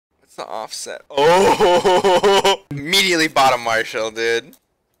What's the offset? Oh! Immediately bottom Marshal, dude.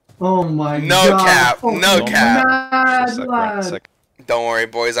 Oh my god. No cap. Oh, No cap. mad lad. Don't worry,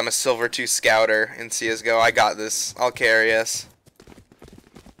 boys. I'm a silver 2 scouter in CSGO. I got this. I'll carry us.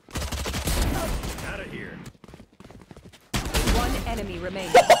 Out of here. One enemy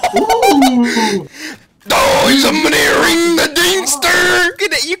remains. Ooh. Oh, somebody ring the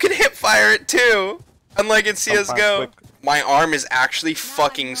dingster! You can hip fire it too. Unlike in CSGO. My arm is actually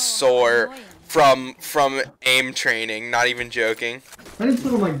fucking sore from aim training. Not even joking. I need to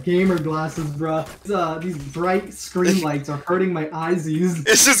put on my gamer glasses, bruh. These bright screen lights are hurting my eyesies.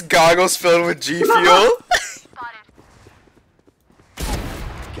 It's just goggles filled with G Fuel.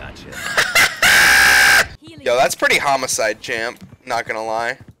 Gotcha. Yo, that's pretty homicide, champ. Not gonna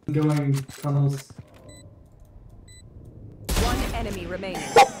lie. Going tunnels. One enemy remaining.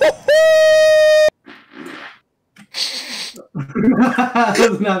 That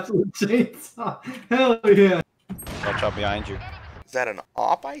was an absolute chainsaw. Hell yeah. Watch out behind you. Is that an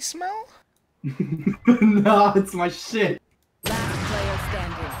op I smell? No, it's my shit. Last player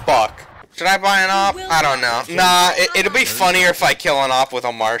standing. Fuck. Should I buy an op? I don't know. Nah, it'll be funnier if I kill an op with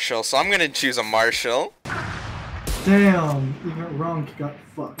a Marshal, so I'm gonna choose a Marshal. Damn, even Ronk got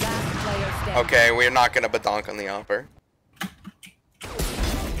fucked. Last player standing. Okay, we're not gonna badonk on the opper.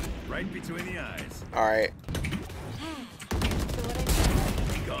 Right between the eyes. Alright.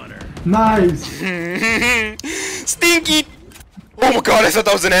 Goner. Nice. Stinky! Oh my god, I thought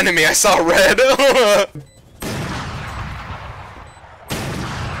that was an enemy. I saw red.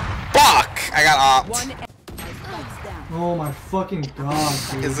 Fuck! I got opped. One enemy down. Oh my fucking god,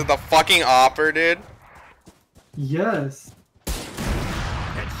 dude. Is it the fucking opper, dude? Yes.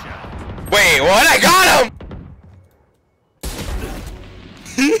 Headshot. Wait, what? I got him!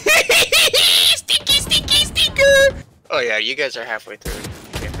 Stinky, stinker! Oh yeah, you guys are halfway through.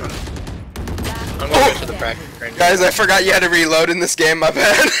 I'm Oh. going to the bracket right now. Guys, I forgot you had to reload in this game, my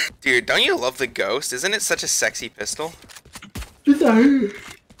bad. Dude, don't you love the Ghost? Isn't it such a sexy pistol? The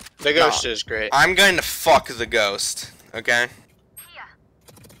Ghost is great. I'm going to fuck the Ghost, okay? Here.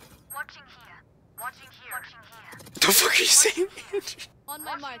 Watching here. Watching here. Watching here. The fuck are you saying? On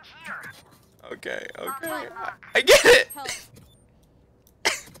my mark. Here. Okay, okay. I get it!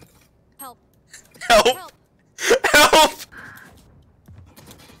 Help. Help! Help. Help!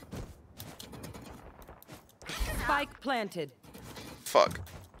 Spike planted. Fuck.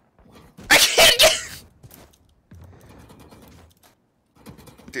 I can't get...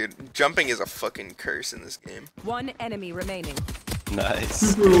 Dude, jumping is a fucking curse in this game. One enemy remaining. Nice.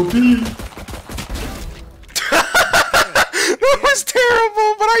 Super OP. That was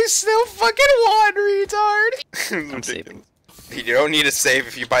terrible, but I still fucking won, retard! I'm saving. You don't need a save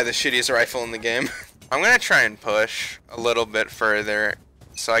if you buy the shittiest rifle in the game. I'm gonna try and push a little bit further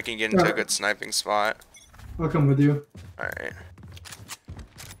so I can get into a good sniping spot. I'll come with you. Alright.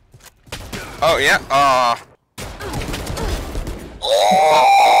 Oh, yeah. Aw.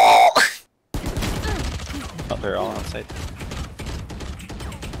 Oh! Oh, they're all on site.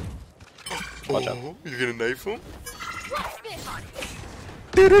 Watch out. Oh, you're gonna knife him?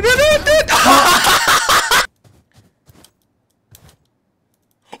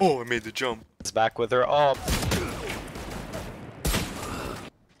 Oh, I made the jump. It's back with her up.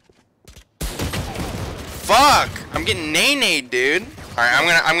 Fuck! I'm getting nay-nay, dude.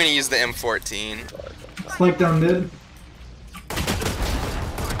 Alright, I'm gonna use the M14. Spike down mid.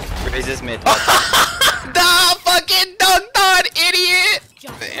 Raises mid. Da fucking dunked on, idiot!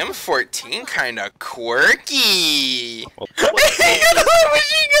 The M14 kinda quirky. Machine gun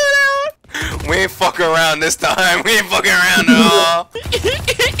out. We ain't fucking around this time. We ain't fucking around at all.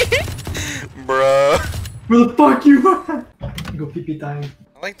 Bruh. Where the fuck you at? Go pee time.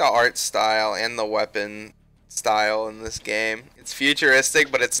 I like the art style and the weapon style in this game. It's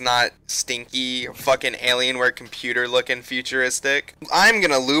futuristic, but it's not stinky, fucking Alienware computer looking futuristic. I'm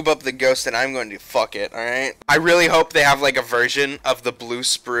gonna lube up the Ghost and I'm going to fuck it, alright? I really hope they have like a version of the blue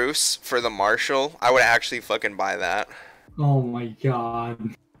spruce for the Marshal. I would actually fucking buy that. Oh my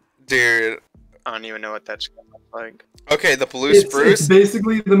god. Dude. I don't even know what that's gonna look like. Okay, the blue spruce. It's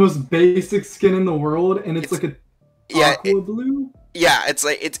basically the most basic skin in the world, and it's like a yeah, aqua blue. Yeah, it's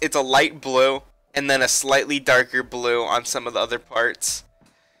like it's a light blue and then a slightly darker blue on some of the other parts.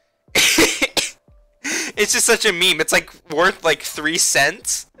 It's just such a meme. It's like worth like 3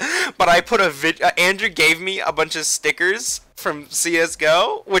 cents, but I put a Andrew gave me a bunch of stickers from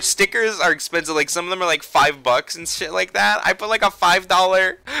CSGO, which stickers are expensive. Like some of them are like $5 and shit like that. I put like a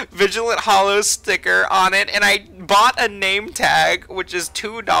 $5 Vigilant Hollow sticker on it, and I bought a name tag, which is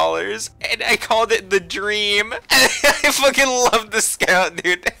 $2, and I called it the Dream. And I fucking love the scout,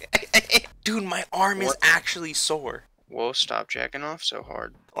 dude. Dude, my arm is What? actually sore. Whoa, stop jacking off so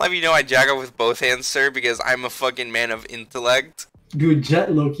hard. I'll have you know I jack off with both hands, sir, because I'm a fucking man of intellect. Dude,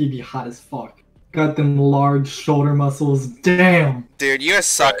 Jet low-key be hot as fuck. Got them large shoulder muscles. Damn. Dude, you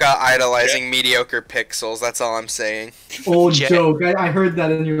suck at idolizing mediocre pixels, that's all I'm saying. Old Jet. joke. I heard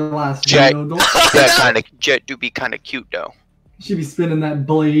that in your last Jet. video. Don't Jet do be kind of cute though. she be spinning that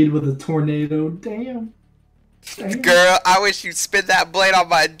blade with a tornado. Damn. Damn. Girl, I wish you'd spin that blade on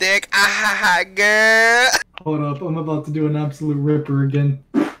my dick. Ah ha ha, girl. Hold up, I'm about to do an absolute ripper again.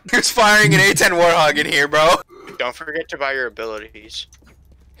 Who's firing an A10 Warhog in here, bro? Don't forget to buy your abilities.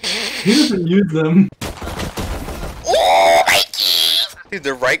 He doesn't use them. Oh, dude,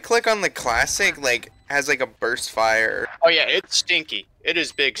 the right click on the classic, like, has like a burst fire. Oh yeah, it's stinky. It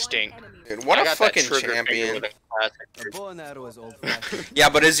is big stink. Dude, what I a got that fucking trigger finger champion. with a classic. A bow and arrow is old-fashioned. Yeah,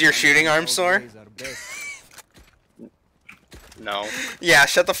 but is your shooting arm sore? Days are best. No. Yeah,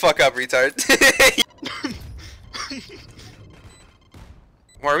 shut the fuck up, retard.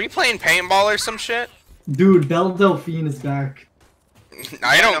 Were we playing paintball or some shit? Dude, Belle Delphine is back.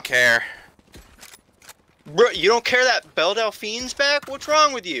 I don't care. Bro, you don't care that Belle Delphine's back? What's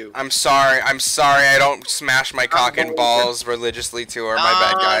wrong with you? I'm sorry I don't smash my cock and balls religiously to her.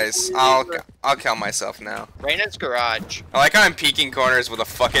 My bad, guys. I'll kill myself now. Reyna's garage. I like how I'm peeking corners with a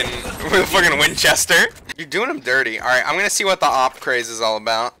fucking Winchester. You're doing them dirty. All right, I'm gonna see what the op craze is all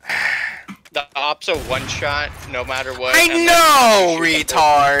about. The op's a one shot, no matter what. I and know, then you shoot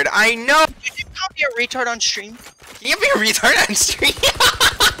retard. I know. Did you call me a retard on stream? You be a retard on stream.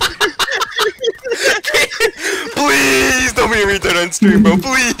 Please don't be a retard on stream, bro.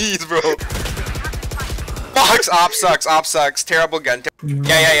 Please, bro. Fox, op sucks. Terrible gun.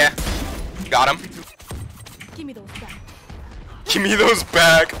 Yeah. Got him. Give me those back. Give me those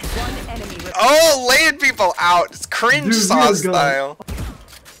back. One enemy remaining. Oh, laying people out. It's cringe Dude, saw really good. style.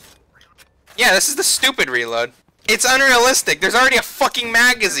 Yeah, this is the stupid reload. It's unrealistic. There's already a fucking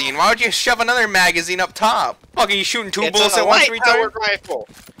magazine. Why would you shove another magazine up top? Fucking you shooting two bullets at once, retard? Light-powered rifle.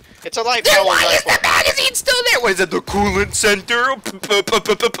 It's a light Then powered why is rifle. the magazine still there? What is it, the coolant center?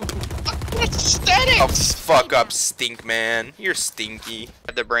 It's aesthetic. Oh, fuck up, stink man. You're stinky.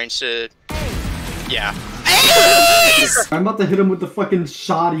 The brains to. Yeah. I'm about to hit him with the fucking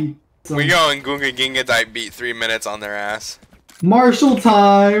shoddy. We going Gunga Ginga type beat 3 minutes on their ass. Marshal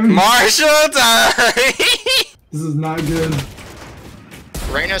time! Marshal time! This is not good.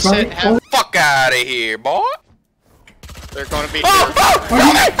 Reyna said, Oh, Fuck out of here, boy. they're gonna be I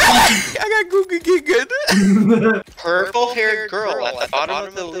got Gunga Ginga. purple haired girl at the bottom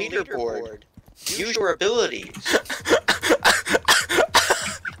of the leaderboard. Use your abilities.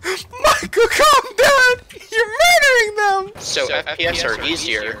 Michael, calm down! You're murdering them! So FPS are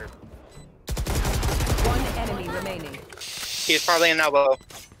easier. One enemy remaining. He's probably an elbow.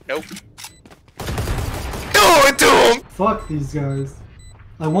 Nope. Do it to him! Fuck these guys.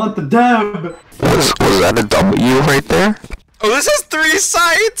 I want the dab! Was that a W right there? Oh, this has 3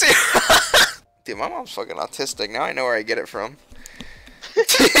 sides! Dude, my mom's fucking autistic. Now I know where I get it from.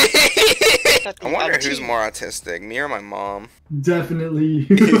 I wonder who's more autistic, me or my mom? Definitely.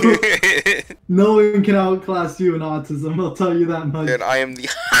 No one can outclass you in autism, I'll tell you that much. Dude, I am the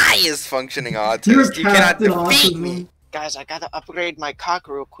highest functioning You're autist. You cannot Captain defeat Autism. me. Guys, I gotta upgrade my cock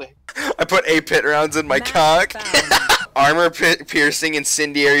real quick. I put 8-pit rounds in my Match cock. found. Armor piercing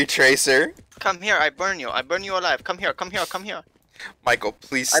incendiary tracer. Come here, I burn you. I burn you alive. Come here, come here, come here. Michael,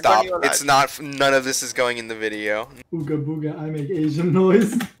 please I burn stop. you alive. It's not. None of this is going in the video. Ooga booga, I make Asian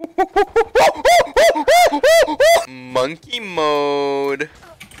noise. Monkey mode.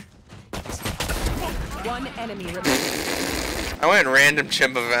 One enemy remaining. I went random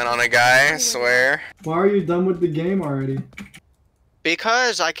chimp event on a guy, I swear. Why are you done with the game already?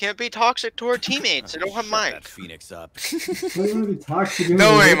 Because I can't be toxic to our teammates. I don't have Shut that mic. Phoenix up. Why you wanna be toxic?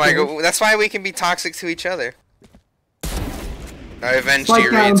 Don't worry, Michael. That's why we can be toxic to each other. I avenged Spike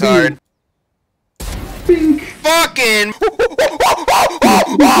you, down, retard. Bink! Fucking!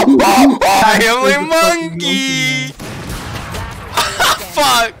 Family monkey!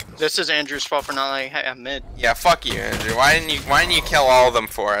 Fuck! This is Andrew's fault for not letting him have mid. Yeah, fuck you, Andrew. Why didn't you kill all of them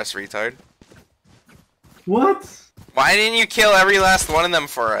for us, retard? What? Why didn't you kill every last one of them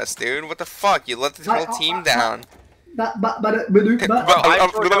for us, dude? What the fuck? You let the whole team down.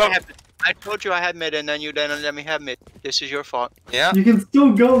 I told you I had mid and then you didn't let me have mid. This is your fault. Yeah? You can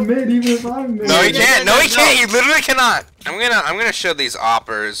still go mid even if I'm mid. No, he can't. No, he can't. You literally cannot. I'm gonna show these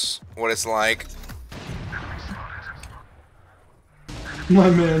oppers what it's like. My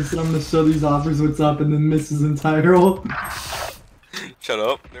man said I'm gonna show these offers what's up and then misses entire ult. Shut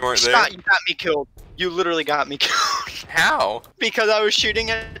up. They weren't there. Scott, you got me killed. You literally got me killed. How? Because I was shooting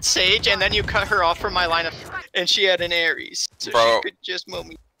at Sage, and then you cut her off from my line of, and she had an Ares, so Bro. she could just mow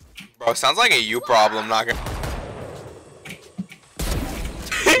me. Bro, sounds like a you problem. Not gonna.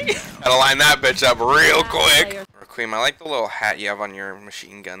 Gotta line that bitch up real quick. Queen, I like the little hat you have on your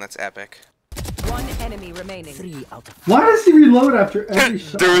machine gun. That's epic. One enemy remaining. Why does he reload after every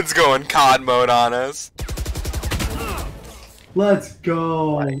shot? Dude's going COD mode on us. Let's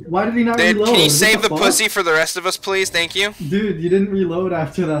go. Why did he not Dude, reload? can you What save the fuck? pussy for the rest of us, please? Thank you. Dude, you didn't reload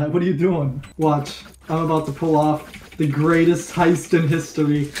after that. What are you doing? Watch. I'm about to pull off the greatest heist in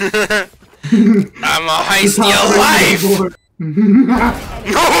history. I'm a heist your life.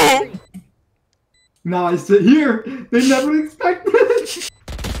 No! Now I sit here. They never expected it.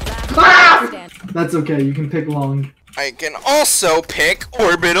 Ah! That's okay. You can pick long. I can also pick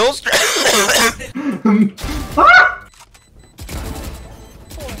orbitals. Ah!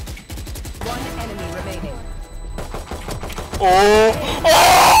 One enemy remaining.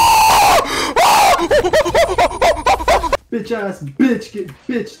 Bitch ass bitch get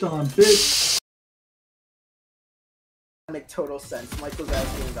bitched on, bitch. Make total sense. Michael's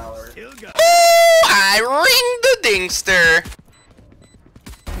asking Valorant. Kill guy. I ring the dingster.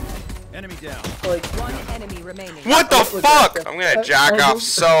 Enemy down. Like, One enemy remaining. What the Look fuck? at that. I'm gonna jack off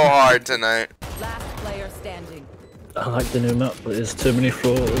so hard tonight. Last player standing. I like the new map, but there's too many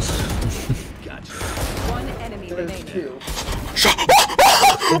floors. Gotcha. One enemy there's remaining. two.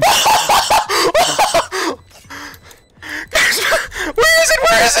 Where is it?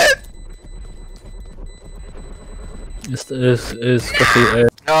 Where is it? It's the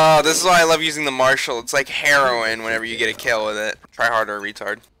Oh, this is why I love using the Marshal. It's like heroin whenever you get a kill with it. Try harder,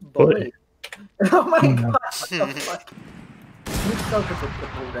 retard. Boy. Oh my god. What the fuck? You're so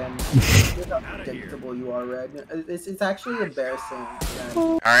predictable, Ren. You're how predictable you are, Ren. It's actually embarrassing,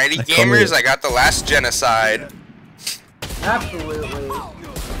 Ren. Alrighty, gamers, I got the last genocide. Absolutely.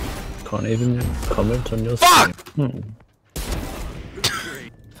 Can't even comment on your Fuck! stream.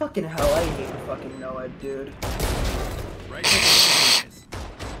 Fucking hell, I hate fucking Noah, dude. Right in the eyes.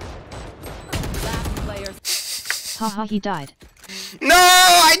 Last player. Haha, he died. No,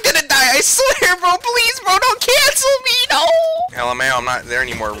 I didn't die. I swear, bro. Please, bro, don't cancel me. No. LMAO, I'm not there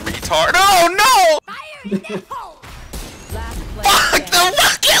anymore, retard. Oh, no. Last player Fuck the standing.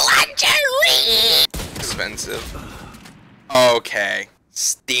 rocket launcher. Expensive. Okay.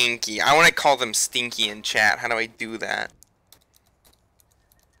 Stinky. I want to call them Stinky in chat. How do I do that?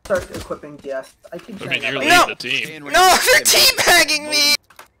 Start equipping DS. I keep saying that. No. No, they're teabagging me.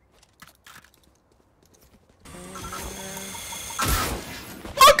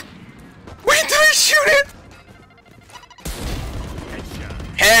 Fuck. Wait, did I shoot it?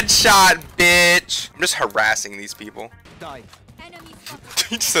 Headshot, bitch. I'm just harassing these people. Die.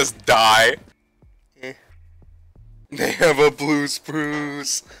 He just says die. Eh. They have a blue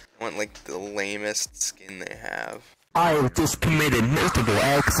spruce. I want like the lamest skin they have. I have just committed multiple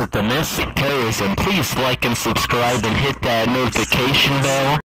acts of domestic terrorism. Please like and subscribe and hit that notification bell.